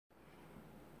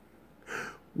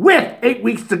With 8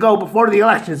 weeks to go before the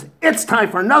elections, it's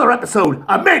time for another episode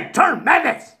of Midterm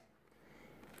Madness.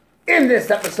 In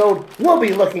this episode, we'll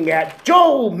be looking at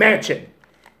Joe Manchin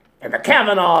and the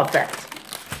Kavanaugh effect.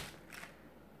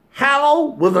 How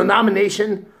will the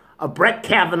nomination of Brett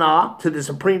Kavanaugh to the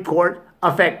Supreme Court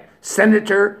affect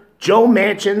Senator Joe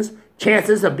Manchin's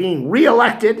chances of being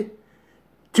reelected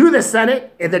to the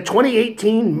Senate in the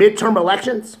 2018 midterm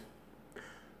elections?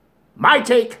 My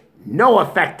take, no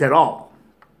effect at all.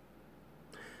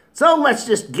 So let's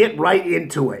just get right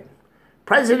into it.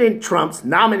 President Trump's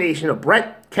nomination of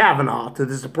Brett Kavanaugh to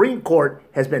the Supreme Court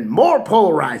has been more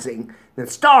polarizing than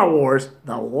Star Wars: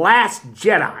 The Last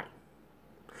Jedi.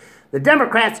 The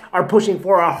Democrats are pushing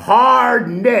for a hard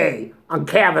nay on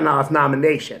Kavanaugh's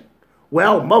nomination.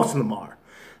 Well, most of them are.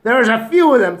 There's a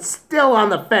few of them still on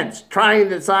the fence, trying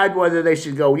to decide whether they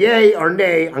should go yay or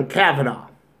nay on Kavanaugh.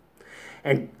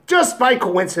 And just by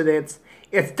coincidence,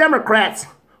 it's Democrats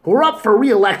who are up for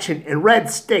re-election in red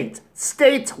states,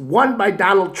 states won by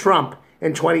Donald Trump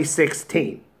in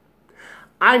 2016.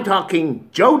 I'm talking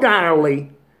Joe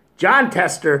Donnelly, Jon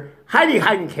Tester, Heidi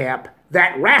Heitkamp,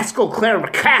 that rascal Claire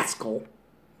McCaskill,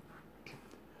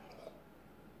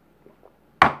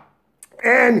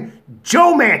 and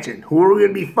Joe Manchin, who we're going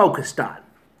to be focused on.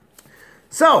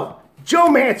 So, Joe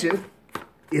Manchin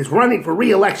is running for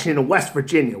re-election in West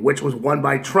Virginia, which was won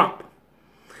by Trump.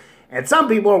 And some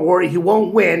people are worried he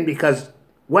won't win because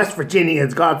West Virginia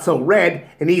has gone so red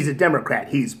and he's a Democrat.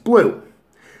 He's blue.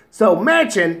 So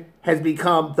Manchin has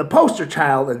become the poster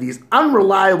child of these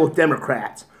unreliable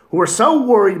Democrats who are so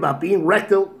worried about being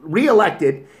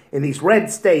re-elected in these red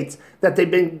states that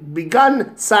they've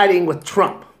begun siding with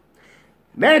Trump.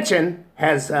 Manchin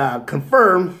has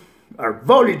confirmed, or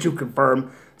voted to confirm,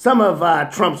 some of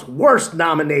Trump's worst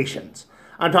nominations.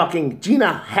 I'm talking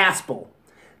Gina Haspel,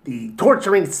 the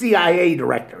torturing CIA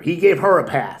director. He gave her a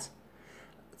pass.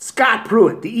 Scott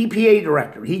Pruitt, the EPA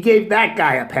director. He gave that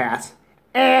guy a pass.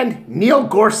 And Neil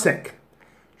Gorsuch,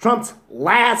 Trump's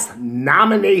last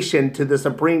nomination to the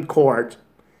Supreme Court.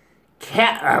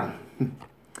 Manchin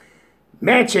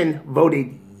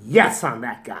voted yes on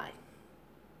that guy.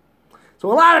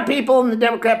 So a lot of people in the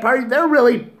Democrat Party, they're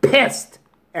really pissed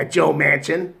at Joe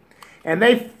Manchin. And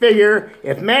they figure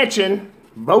if Manchin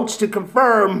votes to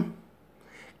confirm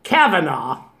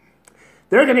Kavanaugh,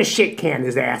 they're going to shit-can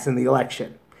his ass in the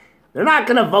election. They're not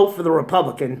going to vote for the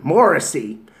Republican,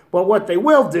 Morrissey, but what they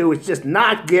will do is just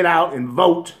not get out and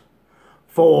vote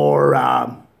for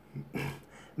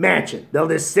Manchin. They'll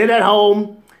just sit at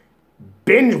home,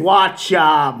 binge-watch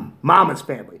Mama's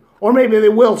Family. Or maybe they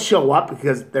will show up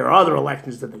because there are other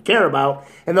elections that they care about,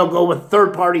 and they'll go with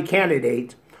third-party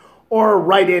candidate or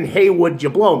write in, hey, would you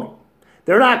blow me?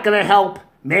 They're not going to help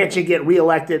Manchin get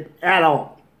reelected at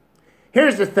all.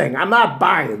 Here's the thing. I'm not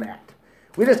buying that.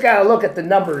 We just got to look at the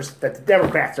numbers that the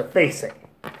Democrats are facing.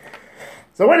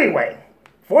 So anyway,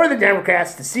 for the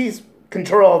Democrats to seize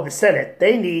control of the Senate,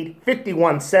 they need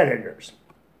 51 senators.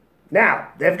 Now,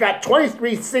 they've got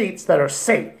 23 seats that are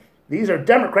safe. These are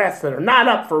Democrats that are not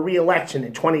up for re-election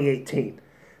in 2018.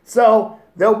 So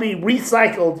they'll be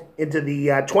recycled into the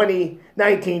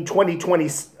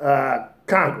 2019-2020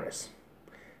 Congress.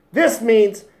 This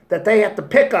means that they have to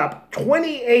pick up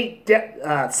 28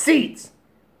 seats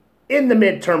in the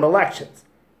midterm elections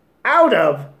out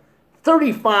of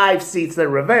 35 seats that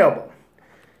are available.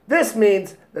 This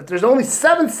means that there's only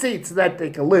 7 seats that they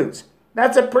can lose.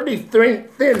 That's a pretty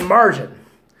thin margin.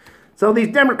 So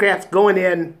these Democrats going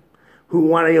in who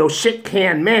want to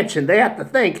shit-can Manchin, they have to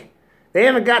think they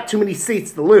haven't got too many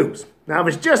seats to lose. Now, if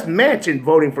it's just Manchin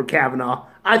voting for Kavanaugh,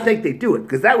 I think they do it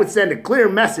because that would send a clear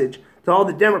message to all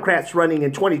the Democrats running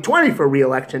in 2020 for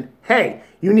re-election. Hey,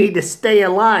 you need to stay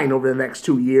in line over the next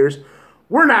 2 years.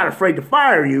 We're not afraid to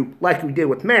fire you like we did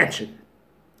with Manchin.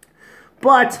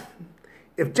 But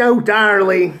if Joe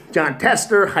Donnelly, Jon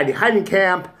Tester, Heidi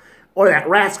Heitkamp, or that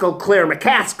rascal Claire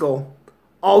McCaskill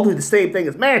all do the same thing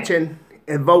as Manchin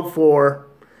and vote for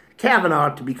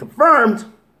Kavanaugh to be confirmed,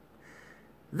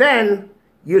 then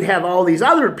you'd have all these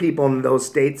other people in those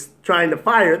states trying to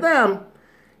fire them.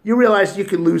 You realize you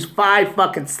can lose 5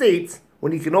 fucking seats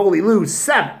when you can only lose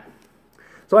 7.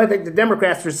 So I think the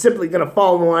Democrats are simply going to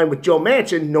fall in line with Joe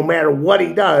Manchin no matter what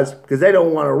he does because they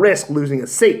don't want to risk losing a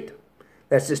seat.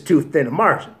 That's just too thin a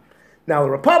margin. Now the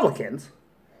Republicans,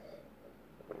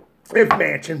 if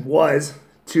Manchin was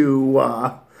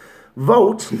to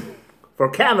vote for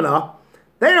Kavanaugh,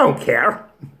 they don't care.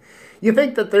 You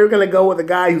think that they're going to go with a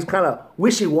guy who's kind of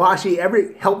wishy-washy,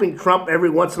 helping Trump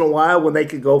every once in a while when they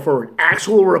could go for an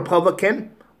actual Republican,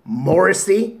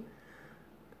 Morrissey?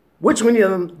 Which one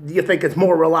of them do you think is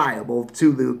more reliable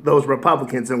to those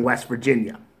Republicans in West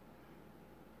Virginia?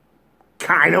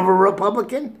 kind of a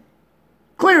Republican,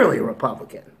 clearly a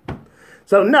Republican.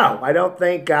 So no, I don't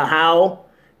think how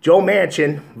Joe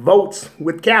Manchin votes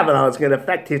with Kavanaugh is going to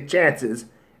affect his chances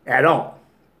at all.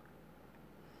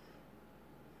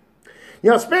 You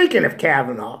know, speaking of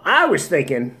Kavanaugh, I was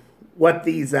thinking what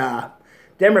these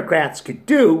Democrats could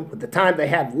do with the time they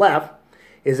have left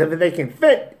is if they can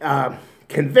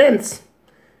convince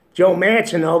Joe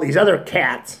Manchin and all these other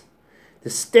cats to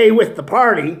stay with the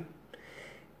party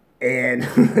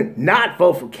and not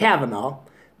vote for Kavanaugh,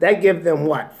 that gives them,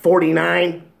 what,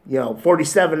 49,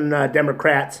 47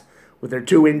 Democrats with their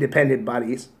 2 independent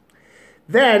buddies.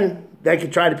 Then they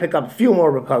could try to pick up a few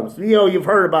more Republicans. You know, you've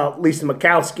heard about Lisa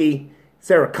Murkowski,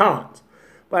 Sarah Collins.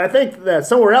 But I think that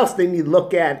somewhere else they need to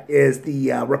look at is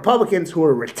the Republicans who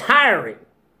are retiring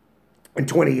in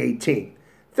 2018.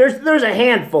 There's a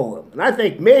handful of them. And I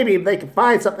think maybe if they could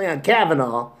find something on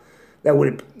Kavanaugh that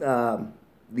would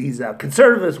these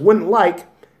conservatives wouldn't like,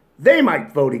 they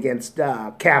might vote against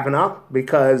Kavanaugh,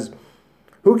 because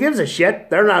who gives a shit?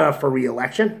 They're not up for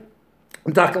re-election.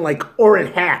 I'm talking like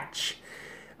Orrin Hatch.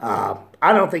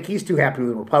 I don't think he's too happy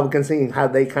with the Republicans, seeing how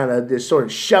they kind of just sort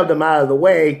of shoved him out of the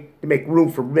way to make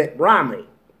room for Mitt Romney.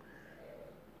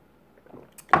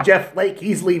 Jeff Flake,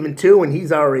 he's leaving too, and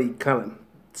he's already kind of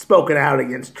spoken out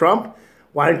against Trump.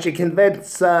 Why don't you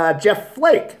convince Jeff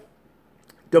Flake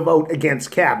to vote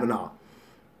against Kavanaugh?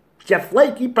 Jeff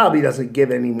Flake, he probably doesn't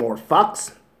give any more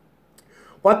fucks.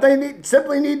 What they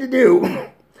simply need to do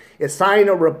is sign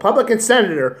a Republican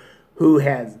senator who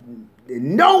has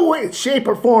in no way, shape,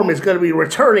 or form is going to be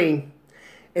returning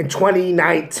in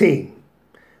 2019.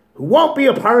 Who won't be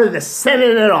a part of the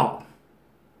Senate at all.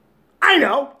 I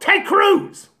know, Ted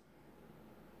Cruz.